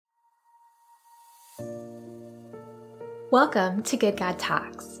Welcome to Good God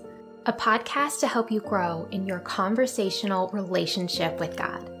Talks, a podcast to help you grow in your conversational relationship with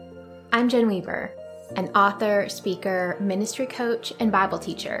God. I'm Jen Weaver, an author, speaker, ministry coach, and Bible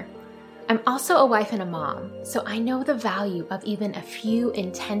teacher. I'm also a wife and a mom, so I know the value of even a few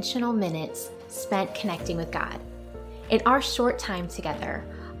intentional minutes spent connecting with God. In our short time together,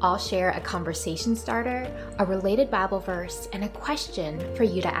 I'll share a conversation starter, a related Bible verse, and a question for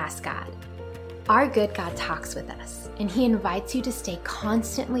you to ask God. Our good God talks with us, and He invites you to stay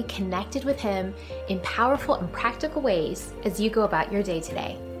constantly connected with Him in powerful and practical ways as you go about your day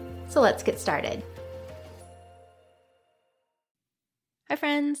today. So let's get started. Hi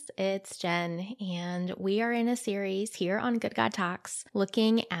friends, it's Jen, and we are in a series here on Good God Talks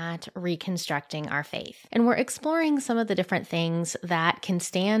looking at reconstructing our faith. And we're exploring some of the different things that can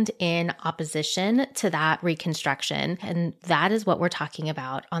stand in opposition to that reconstruction. And that is what we're talking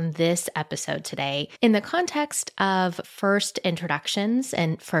about on this episode today in the context of first introductions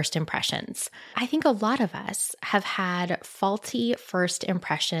and first impressions. I think a lot of us have had faulty first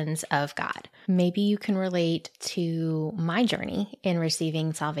impressions of God. Maybe you can relate to my journey in receiving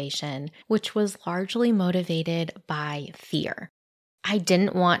salvation, which was largely motivated by fear. I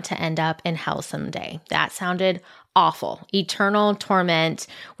didn't want to end up in hell someday. That sounded awful. Eternal torment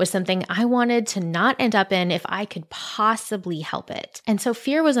was something I wanted to not end up in if I could possibly help it. And so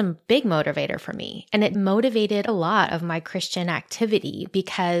fear was a big motivator for me, and it motivated a lot of my Christian activity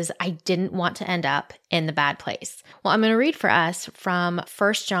because I didn't want to end up in the bad place. Well, I'm going to read for us from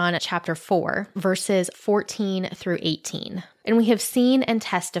 1 John chapter 4, verses 14 through 18. And we have seen and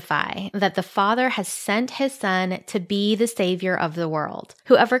testify that the Father has sent His Son to be the Savior of the world.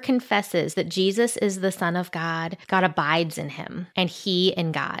 Whoever confesses that Jesus is the Son of God, God abides in Him, and He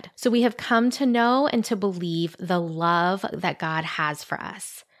in God. So we have come to know and to believe the love that God has for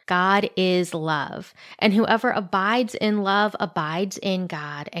us. God is love, and whoever abides in love abides in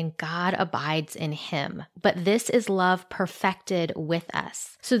God, and God abides in him. But this is love perfected with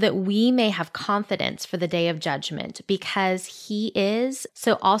us, so that we may have confidence for the day of judgment, because He is,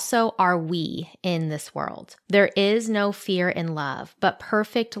 so also are we in this world. There is no fear in love, but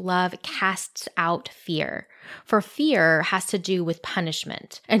perfect love casts out fear. For fear has to do with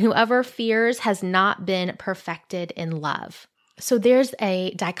punishment, and whoever fears has not been perfected in love. So there's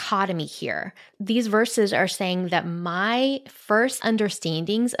a dichotomy here. These verses are saying that my first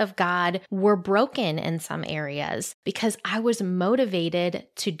understandings of God were broken in some areas because I was motivated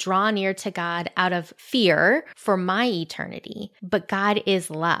to draw near to God out of fear for my eternity. But God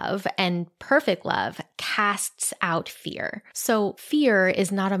is love, and perfect love casts out fear. So fear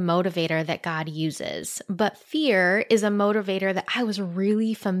is not a motivator that God uses, but fear is a motivator that I was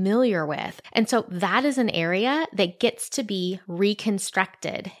really familiar with. And so that is an area that gets to be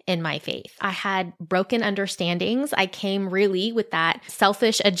reconstructed in my faith. I had broken understandings. I came really with that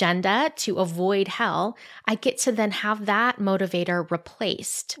selfish agenda to avoid hell. I get to then have that motivator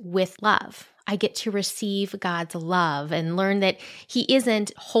replaced with love. I get to receive God's love and learn that He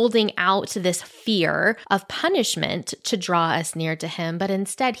isn't holding out this fear of punishment to draw us near to Him, but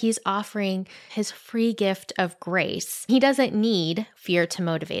instead He's offering His free gift of grace. He doesn't need fear to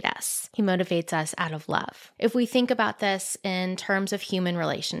motivate us. He motivates us out of love. If we think about this in terms of human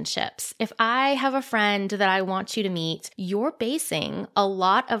relationships, if I have a friend that I want you to meet, you're basing a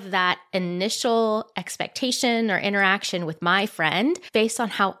lot of that initial expectation or interaction with my friend based on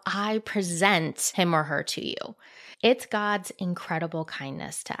how I present him or her to you. It's God's incredible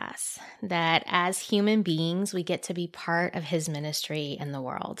kindness to us that as human beings, we get to be part of His ministry in the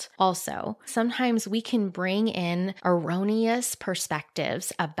world. Also, sometimes we can bring in erroneous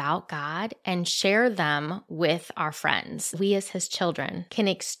perspectives about God and share them with our friends. We as His children can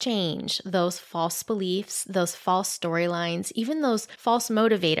exchange those false beliefs, those false storylines, even those false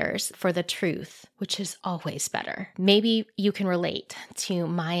motivators for the truth, which is always better. Maybe you can relate to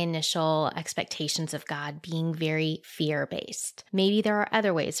my initial expectations of God being very fear-based. Maybe there are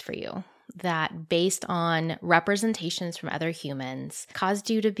other ways for you that, based on representations from other humans, caused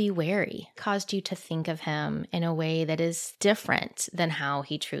you to be wary, caused you to think of Him in a way that is different than how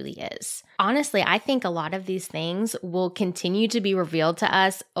He truly is. Honestly, I think a lot of these things will continue to be revealed to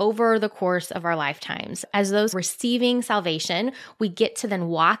us over the course of our lifetimes. As those receiving salvation, we get to then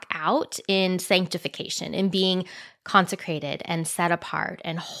walk out in sanctification and being consecrated and set apart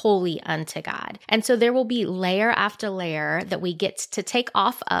and holy unto God. And so there will be layer after layer that we get to take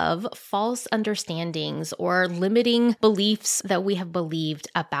off of false understandings or limiting beliefs that we have believed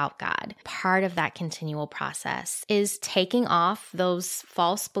about God. Part of that continual process is taking off those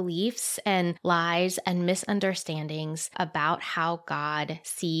false beliefs and lies and misunderstandings about how God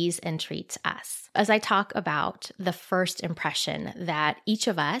sees and treats us. As I talk about the first impression that each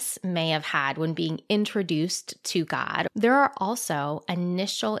of us may have had when being introduced to God, there are also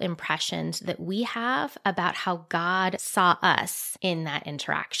initial impressions that we have about how God saw us in that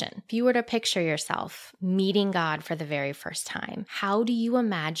interaction. If you were to picture yourself meeting God for the very first time, how do you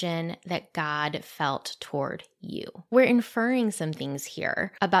imagine that God felt toward you? We're inferring some things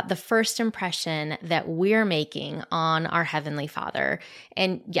here about the first impression that we're making on our Heavenly Father.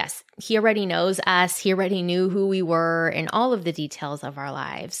 And yes, He already knows us. He already knew who we were and all of the details of our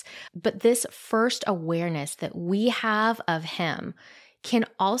lives. But this first awareness that we have of Him can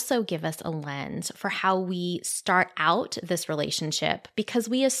also give us a lens for how we start out this relationship because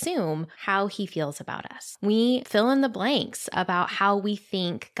we assume how He feels about us. We fill in the blanks about how we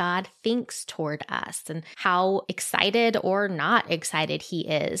think God thinks toward us and how excited or not excited He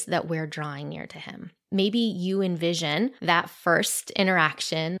is that we're drawing near to Him. Maybe you envision that first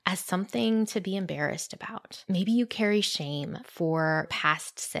interaction as something to be embarrassed about. Maybe you carry shame for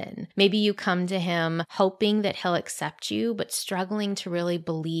past sin. Maybe you come to Him hoping that He'll accept you, but struggling to really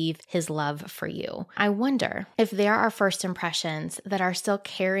believe His love for you. I wonder if there are first impressions that are still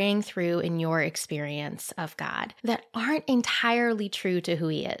carrying through in your experience of God that aren't entirely true to who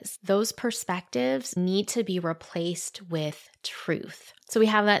He is. Those perspectives need to be replaced with truth. So we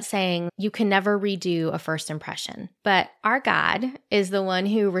have that saying, you can never redo a first impression. But our God is the one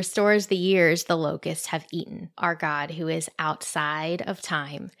who restores the years the locusts have eaten. Our God, who is outside of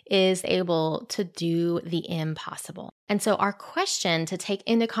time, is able to do the impossible. And so our question to take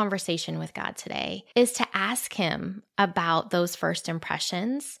into conversation with God today is to ask Him about those first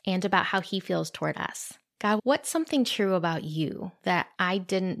impressions and about how He feels toward us. God, what's something true about you that I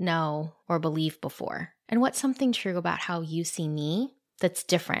didn't know or believe before? And what's something true about how you see me that's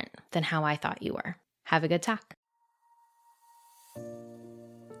different than how I thought you were? Have a good talk.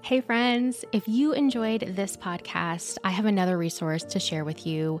 Hey friends, if you enjoyed this podcast, I have another resource to share with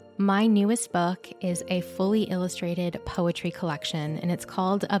you. My newest book is a fully illustrated poetry collection, and it's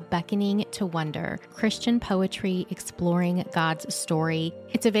called A Beckoning to Wonder, Christian Poetry Exploring God's Story.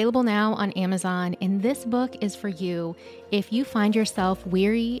 It's available now on Amazon, and this book is for you if you find yourself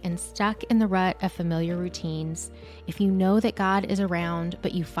weary and stuck in the rut of familiar routines, if you know that God is around,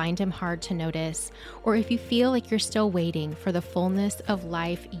 but you find Him hard to notice, or if you feel like you're still waiting for the fullness of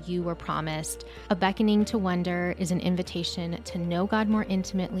life you were promised. A Beckoning to Wonder is an invitation to know God more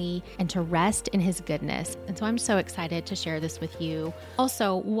intimately and to rest in His goodness. And so I'm so excited to share this with you.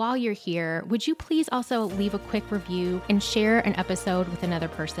 Also, while you're here, would you please also leave a quick review and share an episode with another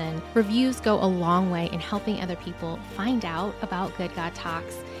person? Reviews go a long way in helping other people find out about Good God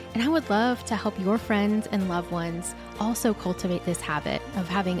Talks. And I would love to help your friends and loved ones also cultivate this habit of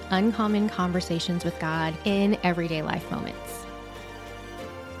having uncommon conversations with God in everyday life moments.